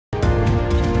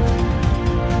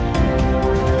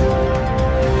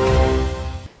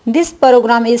This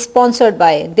program is sponsored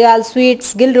by Dayal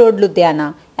Sweets, Gill Road,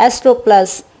 Ludhiana, Astro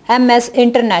Plus, MS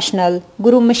International,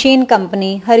 Guru Machine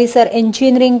Company, Harisar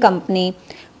Engineering Company,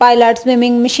 Pilot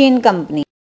Swimming Machine Company।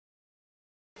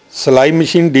 सिलाई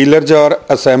machine dealers और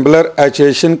assembler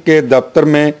association के दफ्तर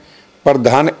में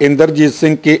प्रधान इंद्रजीत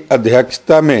सिंह की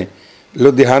अध्यक्षता में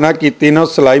लुधियाना की तीनों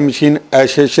सिलाई मशीन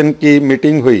एसोसिएशन की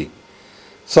मीटिंग हुई।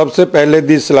 सबसे पहले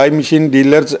दी सिलाई मशीन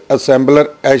डीलर्स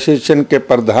असेंबलर एसोसिएशन के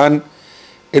प्रधान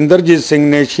इंद्रजीत सिंह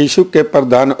ने शीशु के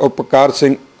प्रधान उपकार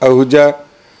सिंह आहूजा,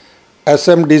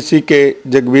 एसएमडीसी के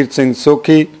जगबीर सिंह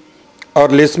सोखी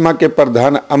और लिस्मा के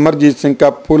प्रधान अमरजीत सिंह का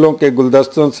फूलों के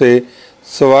गुलदस्तों से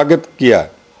स्वागत किया।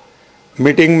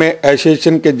 मीटिंग में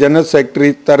एसोसिएशन के जनरल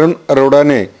सेक्रेटरी तरुण अरोड़ा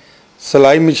ने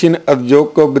सिलाई मशीन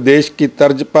उद्योग को विदेश की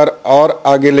तर्ज पर और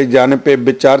आगे ले जाने पर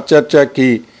विचार चर्चा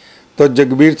की, तो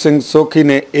जगबीर सिंह सोखी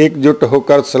ने एकजुट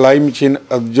होकर सिलाई मशीन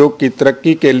उद्योग की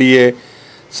तरक्की के लिए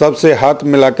सबसे हाथ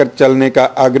मिलाकर चलने का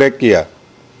आग्रह किया।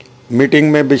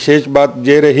 मीटिंग में विशेष बात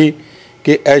यह रही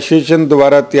कि एसोसिएशन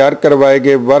द्वारा तैयार करवाए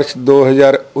गए वर्ष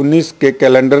 2019 के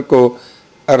कैलेंडर को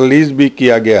रिलीज़ भी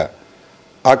किया गया।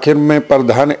 आखिर में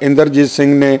प्रधान इंद्रजीत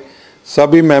सिंह ने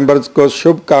सभी मेंबर्स को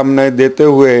शुभकामनाएं देते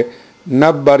हुए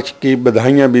नव वर्ष की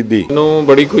बधाइयां भी दी।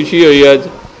 बड़ी खुशी हुई आज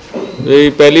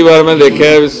पहली बार मैं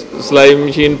देखा सिलाई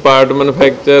मशीन पार्ट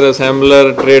मैन्युफैक्चर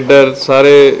असैम्बलर ट्रेडर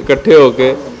सारे इकट्ठे होके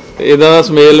इदा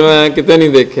समेल मैं कितने नहीं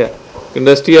देखा।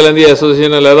 इंडस्ट्री वालों की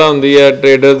एसोसीएशन अलहदा होंदी है,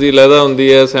 ट्रेडर की अलहदा होंदी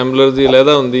है, असैम्बलर की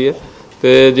अलहदा होंदी है, तो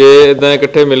जे इदा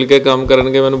इकट्ठे मिल के काम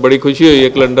करनगे मैनूं बड़ी खुशी हुई है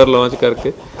कैलेंडर लॉन्च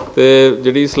करके। तो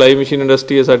जिहड़ी सिलाई मशीन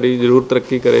इंडस्ट्री है साडी जरूर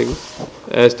तरक्की करेगी।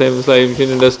 इस टाइम सिलाई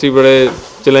मशीन इंडस्ट्री बड़े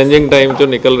चैलेंजिंग टाइम चो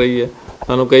निकल रही है,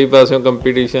 सानूं कई पासों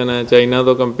कंपीटीशन है, चाइना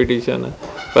तो कंपीटीशन है,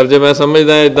 पर जो मैं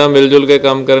समझदा इदां मिलजुल के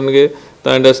काम करनगे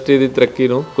तो इंडस्ट्री की तरक्की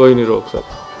नूं कोई नहीं रोक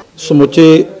सकता।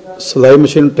 समुची सिलाई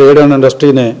मशीन ट्रेड एंड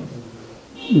इंडस्ट्री ने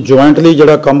जॉइंटली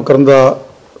जिहड़ा काम करन दा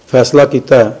फैसला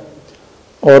किया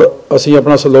है और असीं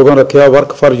अपना स्लोगन रखिया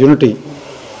वर्क फॉर यूनिटी।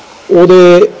 उहदे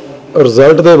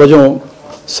रिजल्ट दे वजों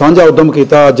साझा उद्यम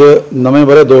किया। अज नवें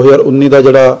बरे 2019 का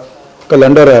जिहड़ा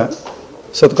कैलेंडर है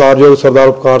सत्कारयोग सरदार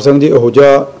उपकार सिंह जी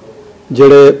आहूजा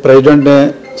जिहड़े प्रेजिडेंट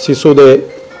ने सीसू दे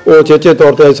वो चेचे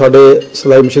तौर पर साडे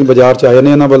सिलाई मशीन बाजार च आए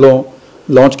ने, इन्हां वल्लों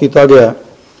लॉन्च किया गया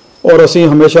और असीं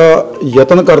हमेशा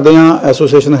यतन करते हैं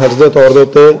एसोसीएशन हैड्स के तौर के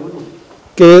उत्ते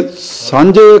कि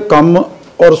साझे काम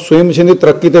और सुई मशीन की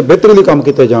तरक्की ते बेहतरी लई काम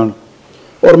किए जाण।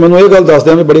 और मैनूं ये गल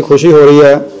दसदिआं भी बड़ी खुशी हो रही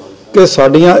है कि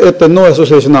साडियां ये तीनों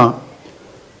एसोसीएशनां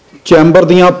चैंबर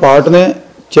दियां पार्ट ने।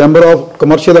 Chamber of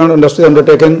commercial and industry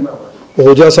undertaking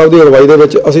Ahuja साहब की अगवाई दे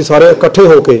विच असीं सारे इकट्ठे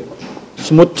होकर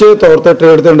समुचे तौर पर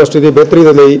ट्रेड ते इंडस्ट्री की बेहतरी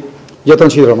के लिए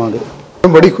यतनशील रहांगे।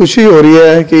 बड़ी खुशी हो रही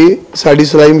है कि साडी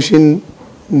सिलाई मशीन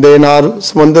दे नाल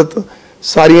संबंधित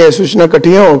सारियां एसोसीएशनां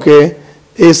इकट्ठियां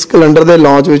होकर इस कैलेंडर के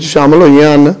लॉन्च में शामिल हुई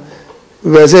हैं।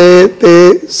 वैसे तो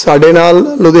साडे नाल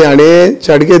लुधियाने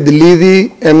छड़ के दिल्ली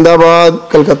दी, अहमदाबाद,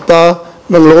 कलकत्ता,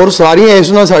 बंगलोर सारियां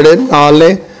एसोसीएशनां साडे नाल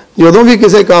ने। जदों भी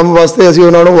किसी काम वास्ते असीं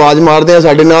उन्हां नूं आवाज़ मारदे हां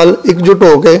साडे नाल एकजुट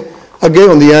होकर अगे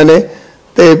हुंदियां ने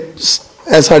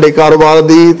ते साडे कारोबार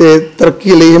दी ते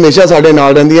तरक्की लई हमेशा साडे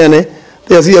नाल रहिंदियां ने।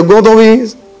 ते असीं अग्गों तो भी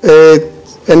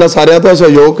इन्हां सारियां तो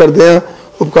सहयोग करते हैं।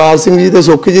 उपकार सिंह जी ते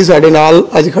सोखी जी साडे नाल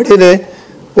अज खड़े ने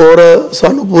और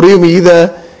सानू पूरी उम्मीद है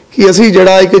कि असी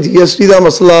जिहड़ा एक जीएसटी का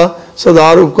मसला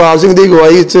सरदार उपकार सिंह की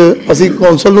अगवाई असी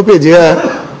कौंसल नूं भेजिया है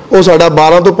वो साडा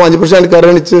 12 तो 5%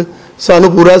 करने सानू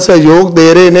पूरा सहयोग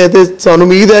दे रहे हैं। तो सानू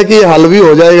उम्मीद है कि हल भी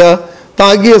हो जाएगा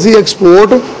ताकि असी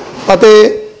एक्सपोर्ट अते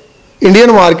इंडियन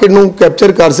मार्केट नूं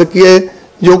कैप्चर कर सकीए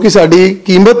जो कि साडी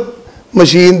कीमत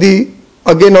मशीन की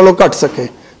अगे नालों घट सके।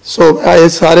 सो ये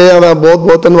सारे बहुत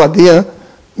बहुत धन्यवादी हाँ।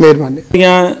 मेहरबानी।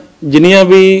 जिन्नियां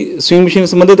भी स्विंग मशीन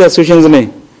संबंधित एसोसीएशन ने,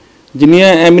 जिन्नियां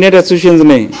एमिनेट एसोसीएशन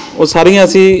ने, वो सारियां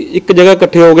असी एक जगह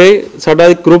इकट्ठे हो गए, साडा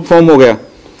एक ग्रुप फॉर्म हो गया।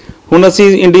 हुण असी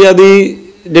इंडिया की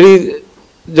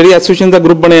जिहड़ी एसोसीएशन का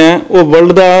ग्रुप बनया है वो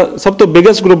वर्ल्ड का सब तो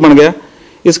बिगेस्ट ग्रुप बन गया।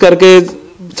 इस करके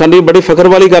साडी बड़ी फखर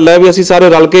वाली गल है भी असी सारे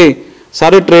रल के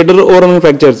सारे ट्रेडर और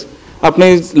मैन्युफैक्चरर्स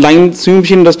अपनी लाइन स्विंग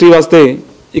मशीन इंडस्ट्री वास्ते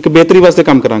एक बेहतरी वास्ते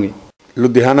काम करांगे।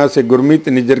 लुधियाना से गुरमीत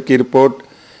निजर की रिपोर्ट,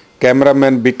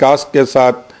 कैमरामैन विकास के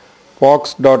साथ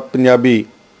Fox.Punjabi,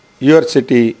 your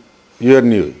city, your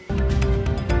news।